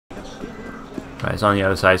Right, it's on the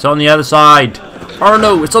other side. It's on the other side. Oh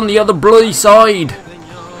no, it's on the other bloody side.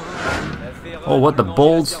 Oh, what the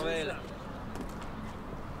balls?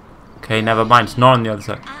 Okay, never mind. It's not on the other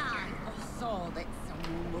side.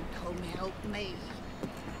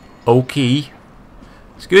 Okay.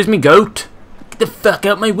 Excuse me, goat. Get the fuck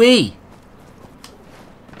out my way.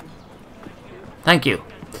 Thank you.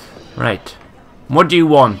 Right. What do you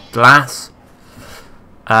want? Glass?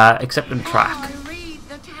 Accept and track. I read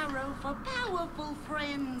the tarot for powerful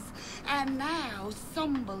friends, and now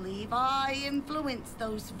some believe I influence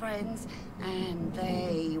those friends, and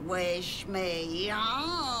they wish me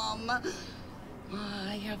harm.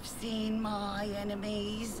 I have seen my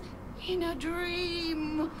enemies in a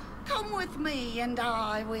dream. Come with me, and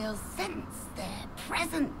I will sense their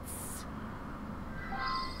presence.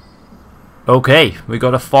 Okay, we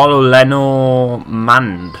gotta follow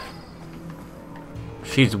Lenormand.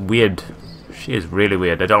 She's weird. She is really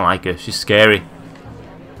weird. I don't like her. She's scary.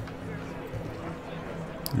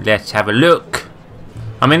 Let's have a look.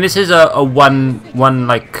 I mean, this is a one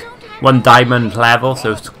diamond level,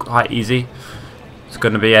 so it's quite easy. It's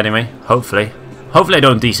gonna be anyway. Hopefully. Hopefully I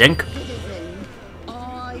don't desync.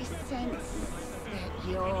 I sense that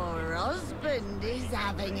your husband is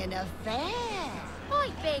having an affair. I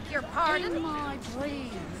beg your pardon? In my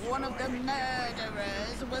dream, one of the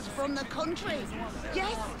murderers was from the country.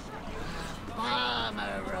 Yes,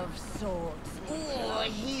 farmer of sorts. Oh,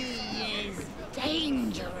 he is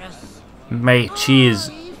dangerous. Mate, she is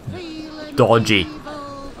I feel an dodgy.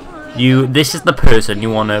 evil This is the person you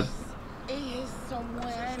wanna... He is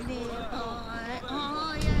somewhere nearby.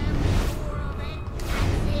 I am sure of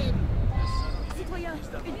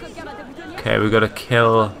it. Okay, we gotta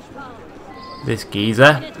kill this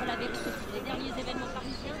geezer.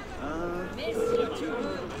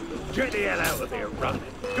 Get the hell out of here, run.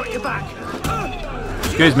 Got your back.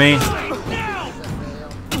 Excuse me.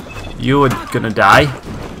 You were gonna die.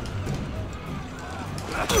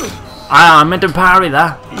 I meant to parry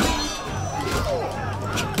that.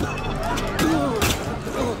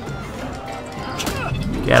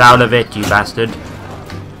 Get out of it, you bastard.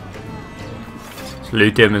 Let's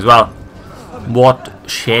loot him as well. What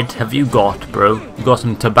shit have you got, bro? You got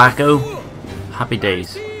some tobacco? Happy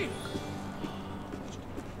days.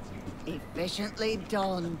 Efficiently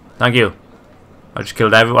done. Thank you. I just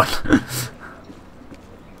killed everyone.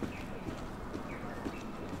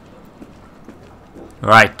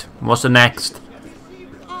 Right, what's the next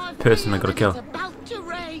person I gotta kill? It's about to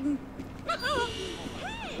rain.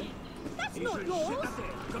 Hey! That's not yours!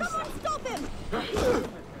 Someone stop him!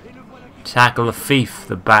 Tackle the thief,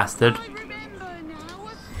 the bastard. I remember now. A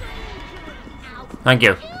soldier out. Thank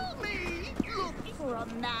you. Kill me. Look for a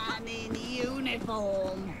man in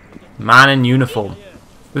uniform. Man in uniform.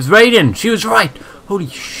 It was Raiden, she was right. Holy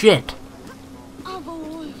shit. A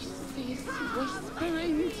voice is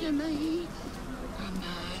whispering to me. A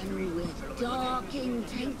man with dark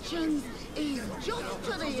intentions is just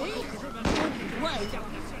to the east. Wait,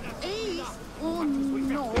 east or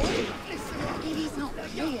north? It is not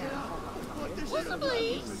clear.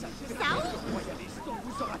 Possibly south?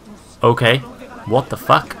 Okay. What the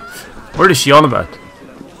fuck? What is she on about?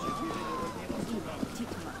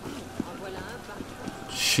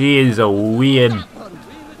 She is a weird... Just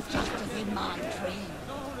as in my dream.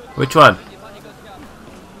 Which one?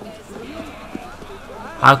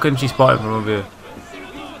 How can she spot him from over here?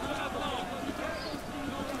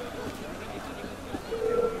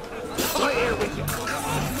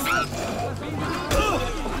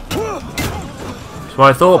 That's what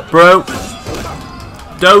I thought, bro.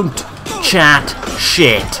 Don't chat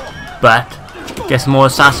shit. But get some more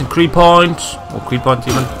Assassin's Creed points. Or Creed points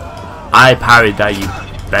even. I parried that, you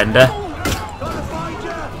bender.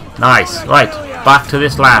 Nice. Right, back to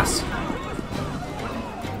this lass.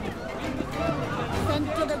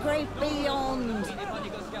 Sent to the great beyond.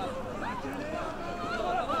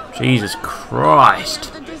 Jesus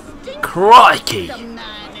Christ. The distinct Crikey. The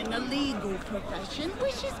man in the legal profession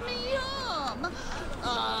wishes me harm. A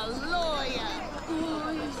lawyer.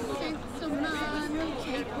 I sense a man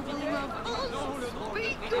capable of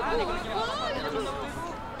unspeakable violence.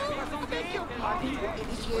 I beg your pardon. It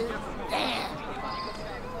is you. There.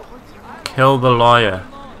 Kill the lawyer.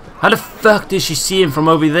 How the fuck did she see him from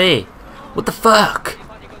over there? What the fuck?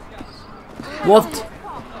 What?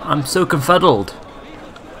 I'm so confuddled.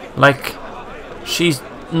 Like, she's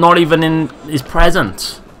not even in his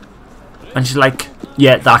presence. And she's like,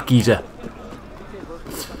 yeah, that geezer.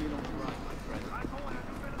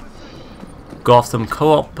 Gotham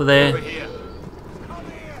Co-op there.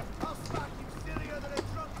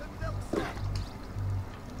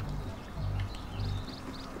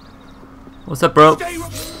 What's up, bro?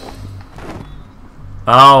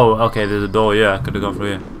 Oh, okay, there's a door, yeah, I could have gone through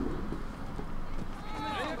here.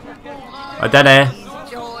 I did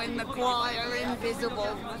it. Join the choir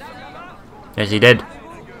invisible. Yes, he did.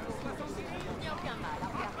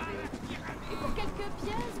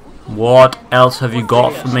 What else have you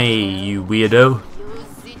got for me, you weirdo?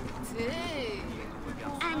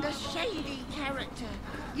 And a shady character.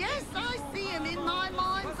 Yes, I see him in my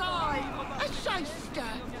mind's eye. A shyster.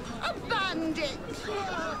 A bandit.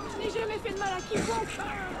 N'ai jamais fait de mal à quiconque.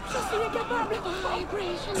 Je suis incapable.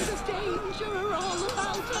 Vibrations of danger are all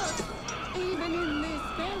about us. Even in this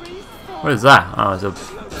very spot. What is that? Oh, it's a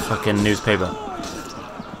fucking newspaper.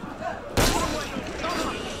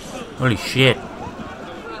 Holy shit.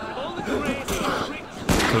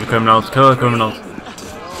 Kill the criminals, kill the criminals.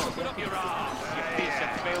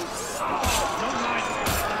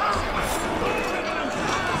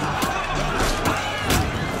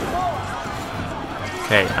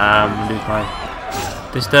 Okay, lose my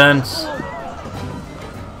distance.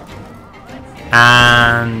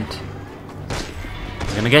 And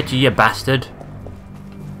I'm gonna get you, you bastard.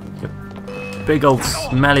 You big old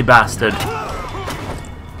smelly bastard.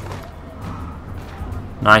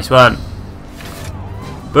 Nice one.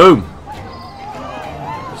 Boom.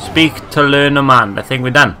 Speak to learn a man. I think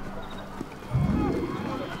we're done.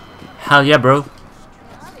 Hell yeah, bro.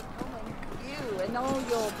 You and all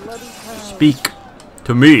your bloody courage. Speak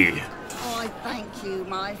to me. I thank you,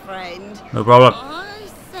 my friend. No problem. I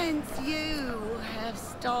sense you have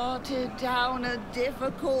started down a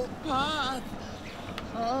difficult path.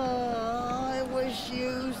 Oh, I wish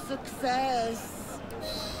you success.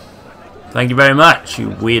 Thank you very much,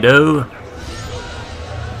 you weirdo.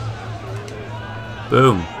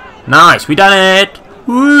 Boom. Nice, we done it!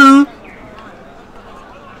 Woo!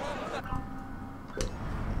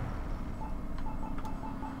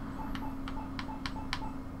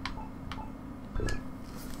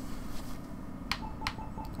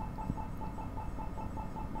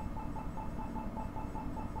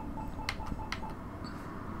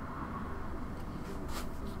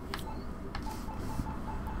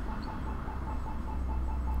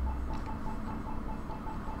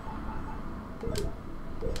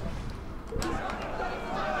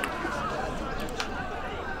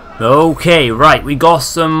 Okay, right, we got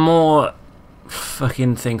some more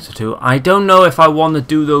fucking things to do. I don't know if I want to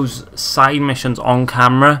do those side missions on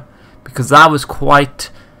camera, because that was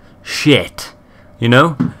quite shit, you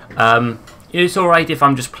know? It's alright if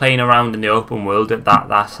I'm just playing around in the open world at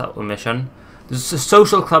that sort of mission. There's a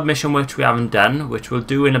social club mission which we haven't done, which we'll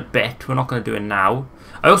do in a bit. We're not going to do it now.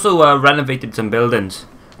 I also renovated some buildings.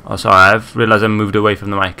 Oh, sorry, I've realised I moved away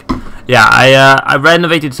from the mic. Yeah, I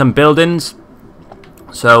renovated some buildings.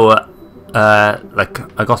 So,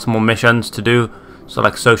 like, I got some more missions to do. So,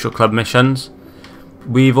 like, social club missions.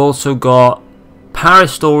 We've also got...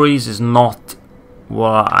 Paris Stories is not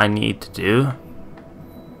what I need to do.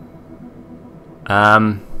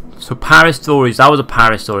 So, Paris Stories, that was a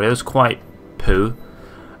Paris story. It was quite poo.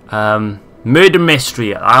 Murder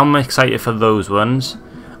Mystery, I'm excited for those ones.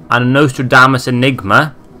 And Nostradamus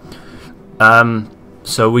Enigma.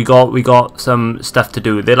 So, we got some stuff to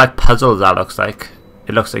do. They're like puzzles, that looks like.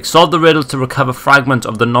 It looks like solve the riddle to recover fragments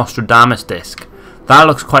of the Nostradamus disc. That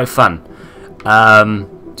looks quite fun.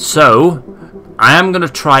 So I am going to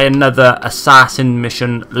try another assassin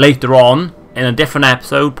mission later on in a different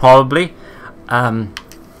episode, probably.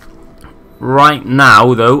 Right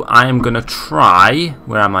now, though, I am going to try.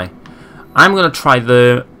 Where am I? I'm going to try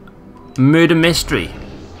the murder mystery.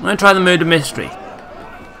 I'm going to try the murder mystery.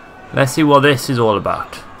 Let's see what this is all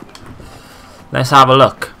about. Let's have a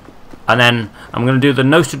look. And then I'm going to do the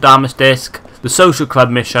Nostradamus disc, the social club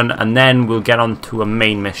mission, and then we'll get on to a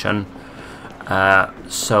main mission.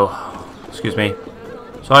 So, excuse me.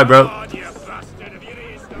 Sorry, bro.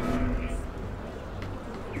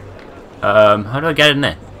 How do I get in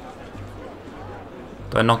there?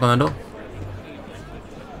 Do I knock on the door?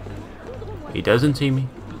 He doesn't see me.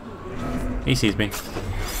 He sees me.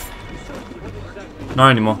 Not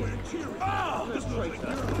anymore.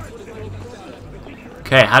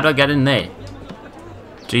 Okay, how do I get in there?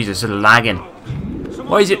 Jesus, it's lagging.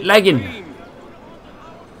 Why is it lagging?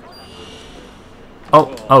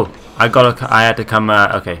 Oh, I had to come,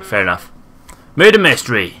 okay, fair enough. Murder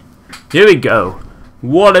mystery. Here we go.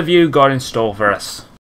 What have you got in store for us?